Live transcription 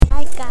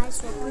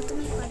Guys, welcome to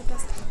my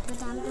podcast.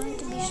 Today I'm going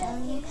to be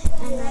showing you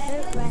another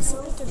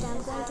recipe. Today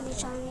I'm going to be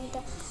showing you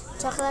the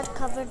chocolate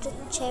covered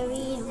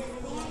cherry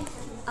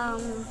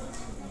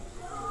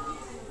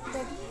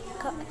the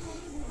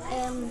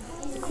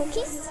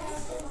cookies.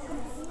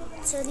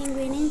 So the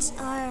ingredients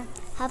are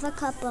half a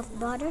cup of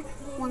butter,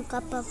 1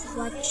 cup of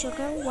white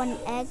sugar, 1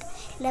 egg,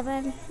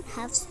 11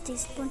 half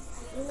teaspoon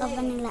of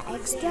vanilla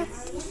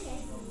extract,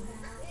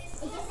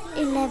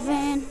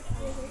 11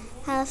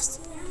 half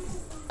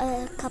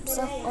cups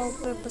of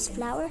all-purpose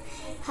flour,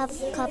 half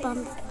cup of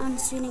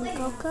unsweetened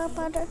cocoa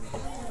butter,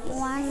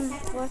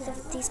 1/4 of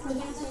a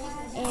teaspoon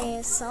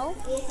salt,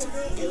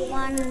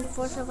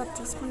 1/4 of a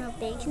teaspoon of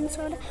baking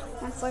soda,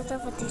 1/4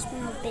 of a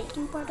teaspoon of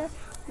baking powder,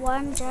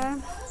 1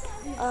 jar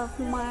of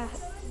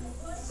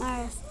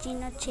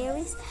maraschino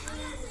cherries,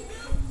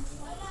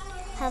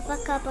 half a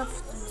cup of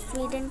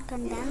sweetened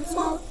condensed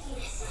milk,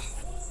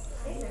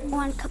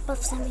 1 cup of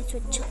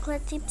semi-sweet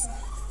chocolate chips.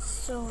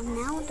 So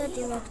now the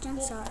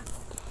directions are: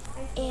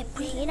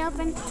 preheat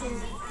oven to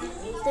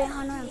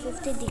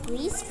 350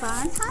 degrees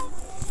Fahrenheit.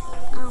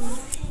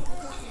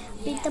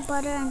 Beat the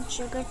butter and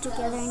sugar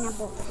together in a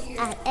bowl.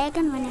 Add egg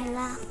and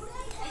vanilla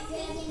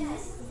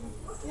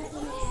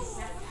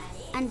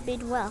and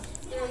beat well.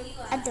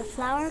 Add the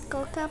flour,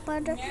 cocoa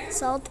butter,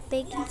 salt,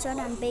 baking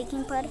soda, and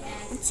baking powder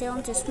and seal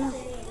until smooth.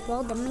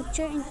 Roll the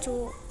mixture into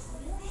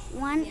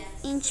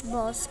 1-inch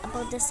balls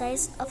about the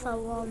size of a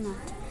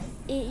walnut.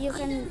 You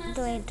can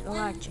do it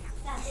larger.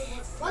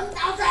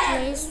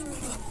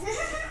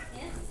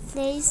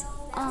 Place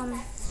on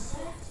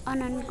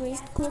a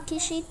greased cookie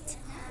sheet.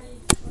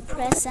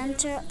 Press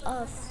center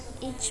of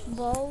each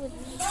bowl with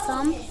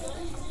thumb.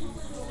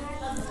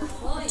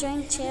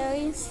 Drain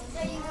cherries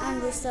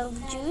and reserve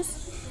juice.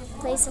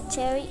 Place a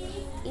cherry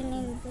in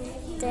the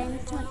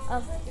center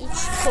of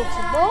each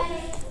cookie bowl.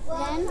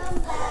 Then,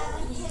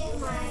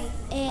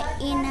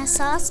 in a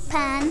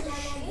saucepan,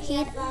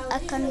 heat a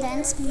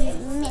condensed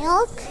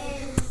milk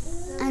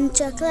and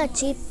chocolate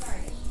chips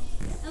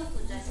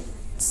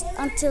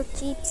until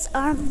chips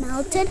are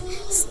melted.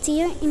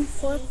 Stir in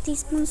 4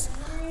 teaspoons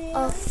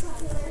of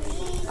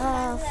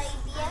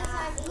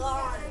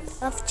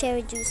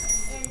cherry juice.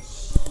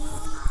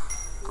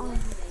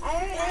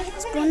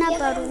 Spoon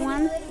about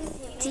 1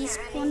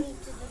 teaspoon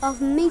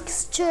of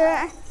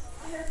mixture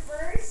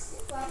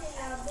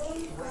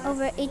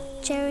over each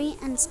cherry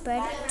and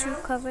spread to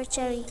cover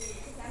cherry.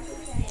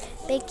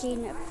 Bake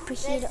in a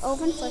preheated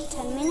oven for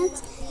 10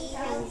 minutes,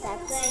 and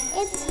that's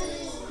it.